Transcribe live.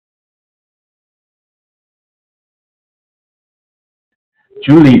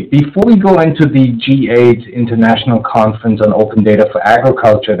Julie, before we go into the G8 International Conference on Open Data for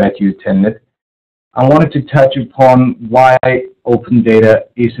Agriculture that you attended, I wanted to touch upon why open data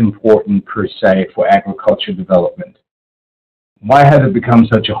is important per se for agriculture development. Why has it become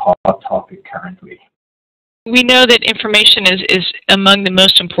such a hot topic currently? We know that information is among the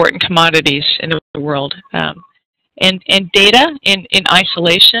most important commodities in the world. And data in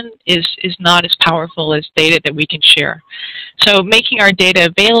isolation is not as powerful as data that we can share. So making our data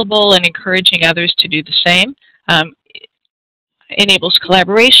available and encouraging others to do the same enables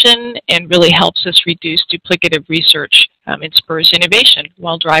collaboration and really helps us reduce duplicative research and spurs innovation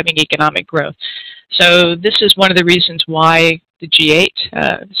while driving economic growth. So this is one of the reasons why the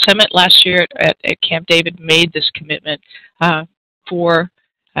G8 summit last year at Camp David made this commitment for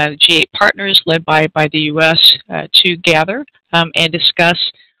G8 partners led by the U.S. To gather and discuss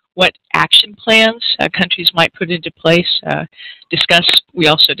what action plans countries might put into place. We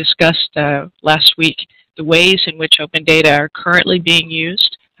also discussed last week the ways in which open data are currently being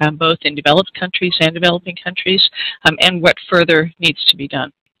used, both in developed countries and developing countries, and what further needs to be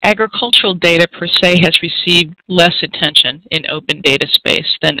done. Agricultural data per se has received less attention in open data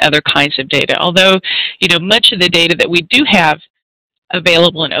space than other kinds of data. Although, much of the data that we do have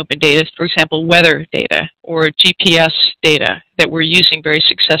available in open data, for example, weather data or GPS data that we're using very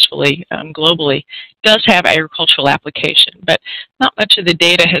successfully globally, does have agricultural application. But not much of the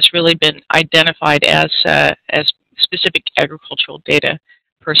data has really been identified as specific agricultural data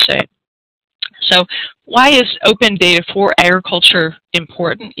per se. So why is open data for agriculture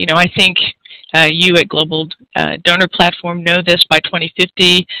important? I think you at Global Donor Platform know this. By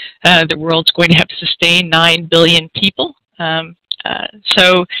 2050, the world's going to have to sustain 9 billion people.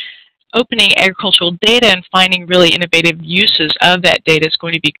 So opening agricultural data and finding really innovative uses of that data is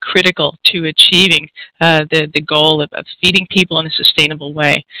going to be critical to achieving the goal of feeding people in a sustainable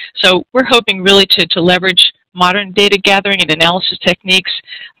way. So we're hoping really to leverage modern data gathering and analysis techniques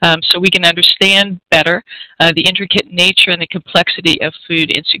so we can understand better the intricate nature and the complexity of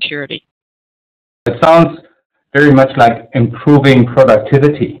food insecurity. It sounds very much like improving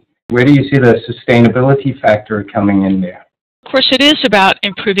productivity. Where do you see the sustainability factor coming in there? Of course, it is about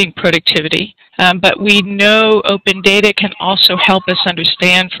improving productivity, but we know open data can also help us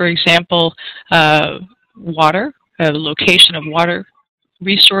understand, for example, water, the location of water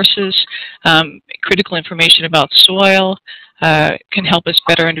resources, critical information about soil, can help us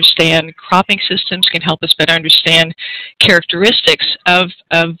better understand cropping systems, can help us better understand characteristics of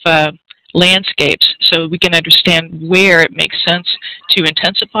landscapes, so we can understand where it makes sense to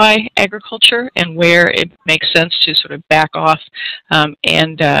intensify agriculture and where it makes sense to sort of back off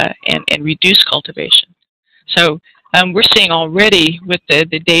and reduce cultivation. So we're seeing already with the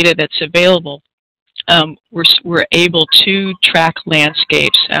data that's available, we're able to track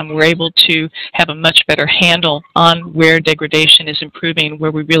landscapes, and we're able to have a much better handle on where degradation is improving,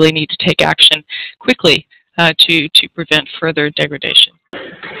 where we really need to take action quickly to prevent further degradation.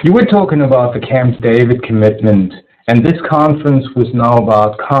 You were talking about the Camp David commitment, and this conference was now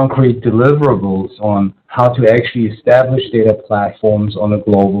about concrete deliverables on how to actually establish data platforms on a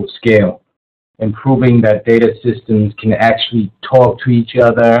global scale, improving that data systems can actually talk to each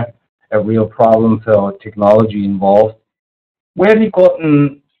other, a real problem for technology involved. Where have you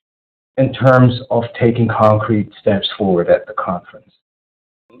gotten in terms of taking concrete steps forward at the conference?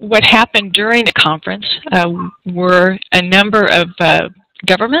 What happened during the conference were a number of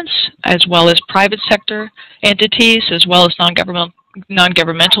governments, as well as private sector entities, as well as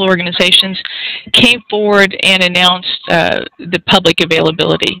non-governmental organizations, came forward and announced the public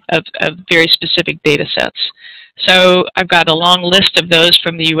availability of very specific data sets. So I've got a long list of those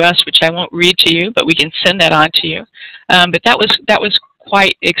from the U.S., which I won't read to you, but we can send that on to you. But that was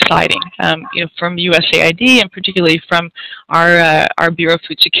quite exciting, from USAID and particularly from our Bureau of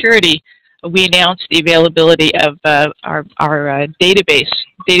Food Security. We announced the availability of our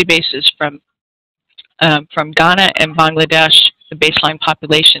databases from Ghana and Bangladesh, the baseline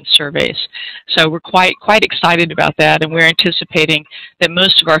population surveys. So we're quite excited about that, and we're anticipating that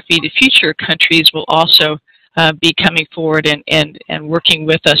most of our Feed the Future countries will also be coming forward and working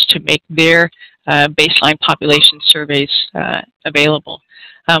with us to make their baseline population surveys available.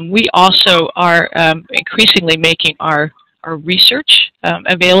 We also are increasingly making our research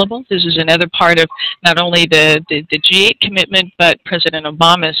available. This is another part of not only the G8 commitment, but President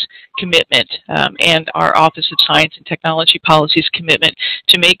Obama's commitment and our Office of Science and Technology Policy's commitment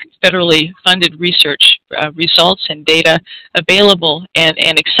to make federally funded research results and data available and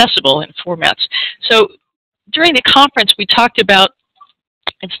accessible in formats. So during the conference, we talked about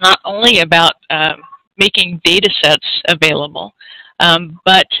it's not only about making data sets available,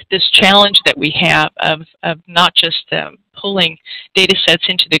 But this challenge that we have of not just pulling data sets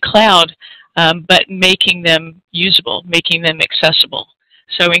into the cloud, but making them usable, making them accessible.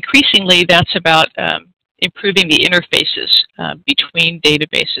 So increasingly, that's about improving the interfaces between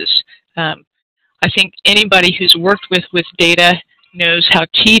databases. I think anybody who's worked with data knows how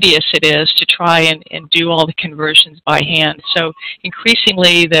tedious it is to try and do all the conversions by hand. So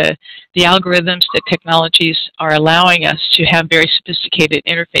increasingly, the algorithms, the technologies are allowing us to have very sophisticated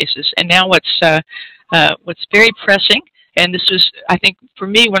interfaces. And now what's very pressing, and this was, I think, for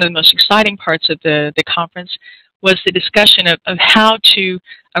me, one of the most exciting parts of the conference, was the discussion of how to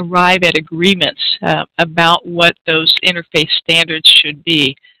arrive at agreements about what those interface standards should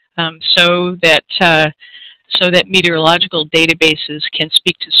be, so that meteorological databases can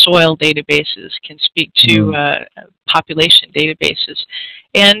speak to soil databases, can speak to population databases.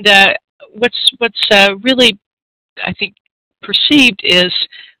 And what's really, I think, perceived is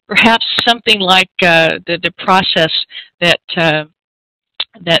perhaps something like the process that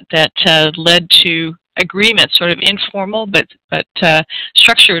led to agreements, sort of informal but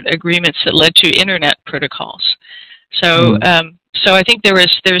structured agreements that led to internet protocols. So. So I think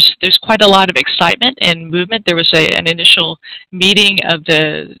there's quite a lot of excitement and movement. There was an initial meeting of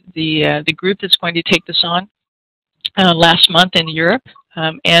the group that's going to take this on last month in Europe,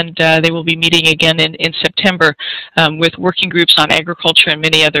 and they will be meeting again in September with working groups on agriculture and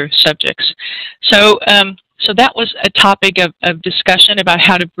many other subjects. So so that was a topic of discussion about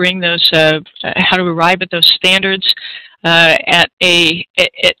how to bring those, how to arrive at those standards at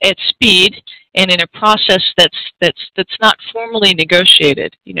speed, and in a process that's not formally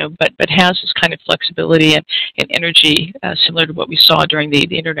negotiated, but has this kind of flexibility and energy similar to what we saw during the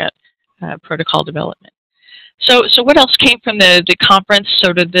internet protocol development. So what else came from the conference?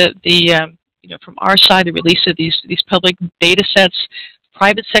 Sort of from our side, the release of these public data sets.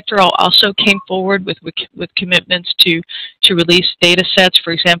 Private sector also came forward with commitments to release data sets.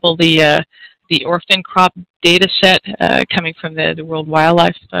 For example, the orphan crop data set coming from the World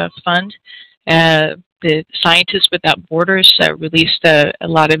Wildlife Fund. The Scientists Without Borders released a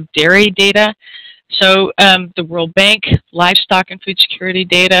lot of dairy data. So the World Bank, livestock and food security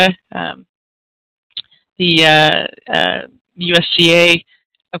data, the USAID,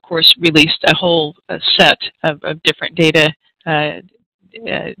 of course, released a whole set of different data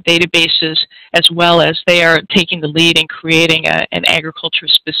databases, as well as they are taking the lead in creating an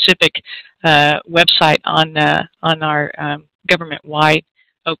agriculture-specific website on our government-wide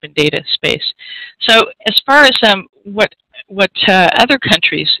open data space. So as far as what other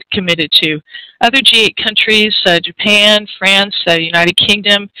countries committed to, other G8 countries, Japan, France, United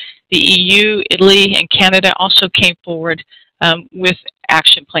Kingdom, the EU, Italy, and Canada also came forward with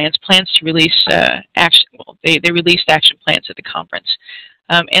action plans to release they released action plans at the conference.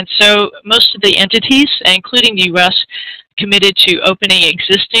 And so most of the entities, including the U.S., committed to opening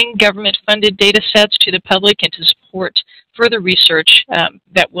existing government-funded data sets to the public and to support further research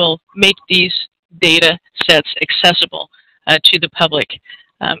that will make these data sets accessible to the public.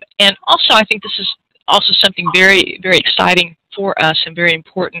 And also, I think this is also something very, very exciting for us and very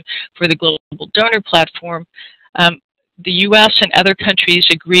important for the Global Donor Platform. The U.S. and other countries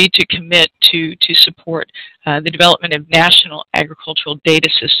agreed to commit to support the development of national agricultural data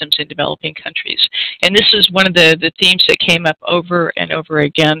systems in developing countries. And this is one of the themes that came up over and over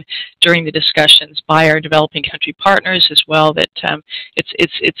again during the discussions by our developing country partners as well, that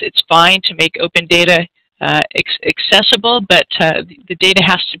it's fine to make open data accessible, but the data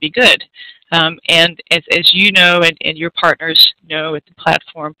has to be good. And as you know, and your partners know at the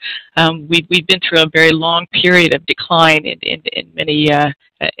platform, we've been through a very long period of decline in many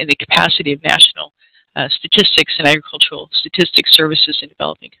in the capacity of national statistics and agricultural statistics services in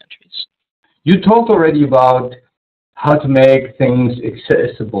developing countries. You talked already about how to make things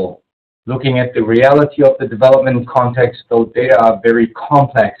accessible. Looking at the reality of the development context, those data are very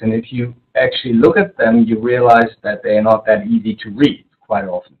complex, and if you actually look at them, you realize that they are not that easy to read quite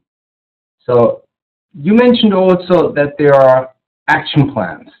often. So you mentioned also that there are action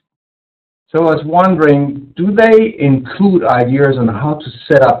plans. So I was wondering, do they include ideas on how to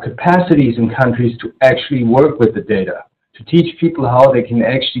set up capacities in countries to actually work with the data, to teach people how they can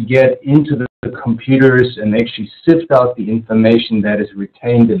actually get into the computers and actually sift out the information that is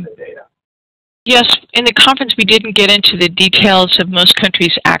retained in the data? Yes, in the conference we didn't get into the details of most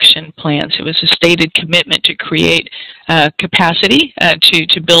countries' action plans. It was a stated commitment to create capacity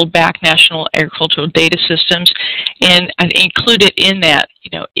to build back national agricultural data systems, and included in that,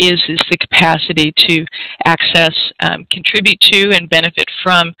 is the capacity to access, contribute to, and benefit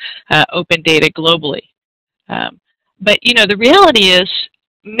from open data globally. But the reality is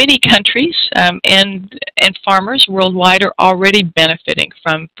many countries and farmers worldwide are already benefiting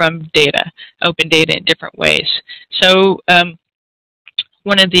from data, open data in different ways. So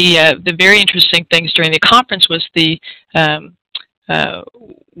one of the very interesting things during the conference was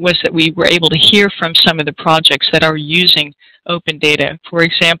that we were able to hear from some of the projects that are using open data. For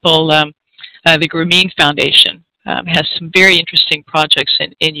example, the Grameen Foundation has some very interesting projects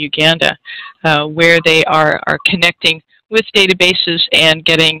in Uganda where they are connecting with databases and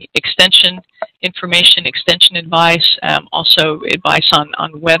getting extension information, extension advice, also advice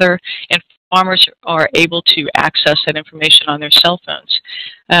on weather, and farmers are able to access that information on their cell phones.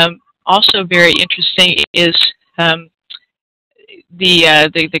 Also very interesting is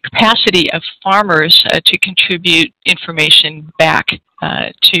the capacity of farmers to contribute information back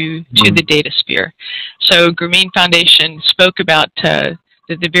to the data sphere. So Grameen Foundation spoke about the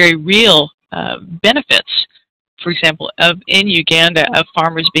very real benefits, for example, in Uganda, of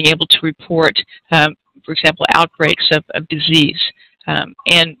farmers being able to report, for example, outbreaks of disease,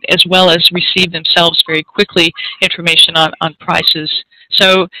 and as well as receive themselves very quickly information on prices.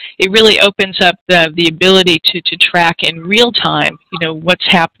 So it really opens up the ability to track in real time, what's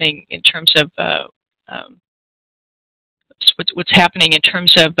happening in terms of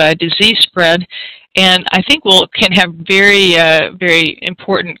disease spread, and I think can have very very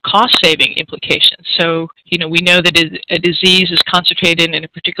important cost-saving implications. So we know that a disease is concentrated in a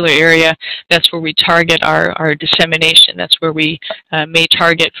particular area. That's where we target our dissemination. That's where we may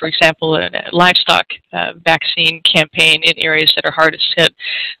target, for example, a livestock vaccine campaign in areas that are hardest hit.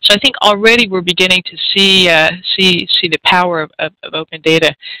 So I think already we're beginning to see the power of open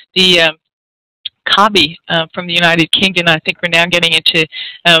data. The COBI from the United Kingdom, I think we're now getting into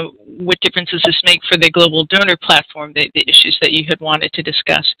what difference does this make for the global donor platform, the issues that you had wanted to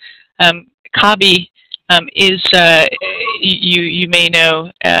discuss. COBI is, you may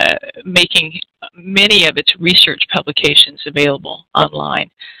know, making many of its research publications available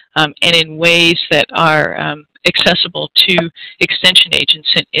online and in ways that are accessible to extension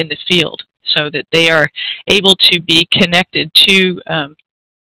agents in the field, so that they are able to be connected to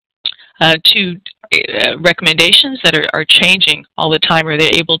recommendations that are changing all the time, or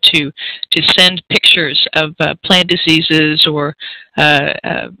they're able to send pictures of plant diseases or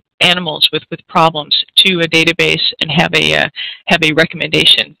animals with problems to a database and have a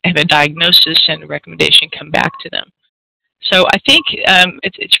recommendation, have a diagnosis and a recommendation come back to them. So I think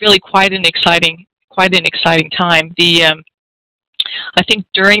it's really quite an exciting time. I think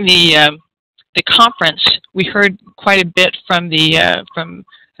during the conference we heard quite a bit from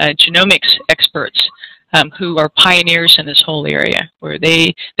genomics experts who are pioneers in this whole area, where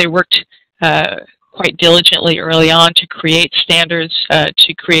they worked quite diligently early on to create standards,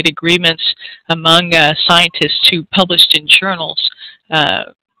 to create agreements among scientists who published in journals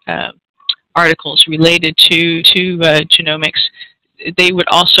articles related to genomics. They would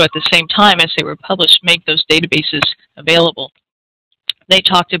also, at the same time as they were published, make those databases available. They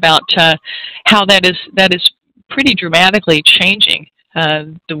talked about how that is pretty dramatically changing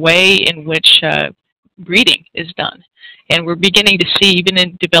the way in which breeding is done. And we're beginning to see, even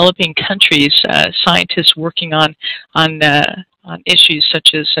in developing countries, scientists working on issues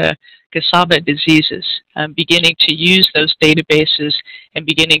such as cassava diseases, beginning to use those databases and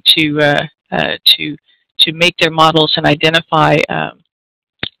beginning to make their models and identify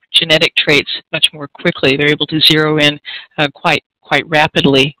genetic traits much more quickly. They're able to zero in quite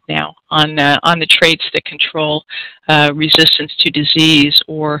rapidly now on the traits that control resistance to disease,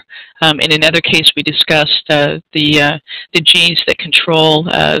 or in another case we discussed the genes that control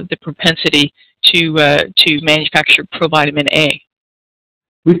the propensity to manufacture provitamin A.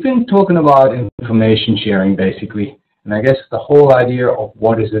 We've been talking about information sharing basically, and I guess the whole idea of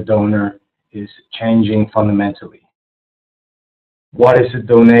what is a donor is changing fundamentally. What is a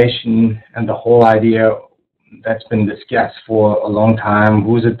donation, and the whole idea that's been discussed for a long time,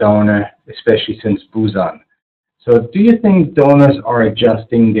 who's a donor, especially since Busan. So do you think donors are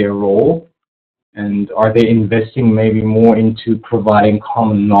adjusting their role, and are they investing maybe more into providing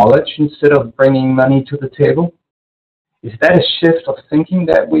common knowledge instead of bringing money to the table? Is that a shift of thinking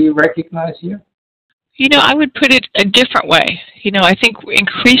that we recognize here? I would put it a different way. I think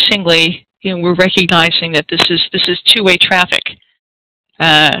increasingly, we're recognizing that this is two-way traffic.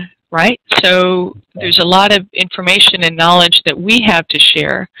 Right? So there's a lot of information and knowledge that we have to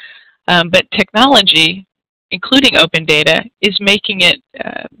share, but technology, including open data, is making it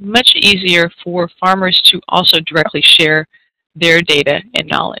much easier for farmers to also directly share their data and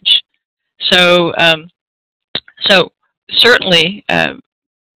knowledge. So, certainly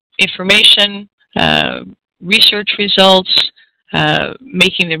information, research results,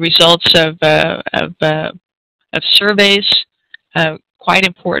 making the results of surveys quite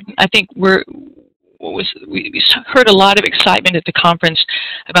important. I think we heard a lot of excitement at the conference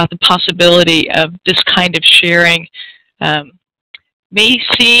about the possibility of this kind of sharing. May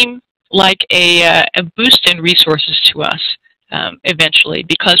seem like a boost in resources to us eventually,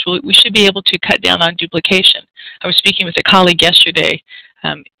 because we should be able to cut down on duplication. I was speaking with a colleague yesterday.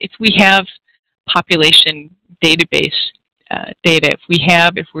 If we have population database data,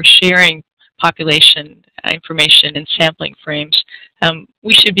 if we're sharing population information and sampling frames,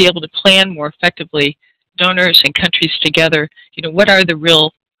 we should be able to plan more effectively, donors and countries together. What are the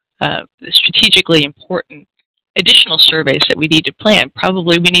real strategically important additional surveys that we need to plan?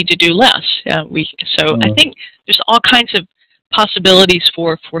 Probably we need to do less. I think there's all kinds of possibilities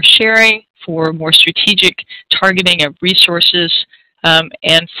for sharing, for more strategic targeting of resources,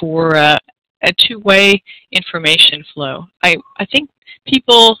 and for a two-way information flow. I think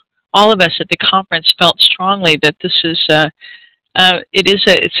people, all of us at the conference, felt strongly that this is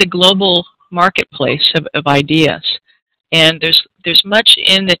it's a global marketplace of ideas, and there's much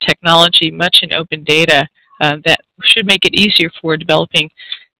in the technology, much in open data that should make it easier for developing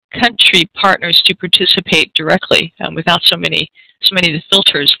country partners to participate directly without so many of the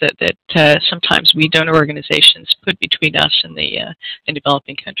filters that sometimes we donor organizations put between us and the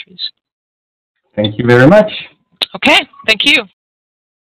developing countries. Thank you very much. Okay, thank you.